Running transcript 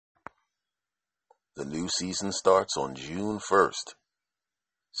The new season starts on June 1st.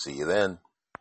 See you then.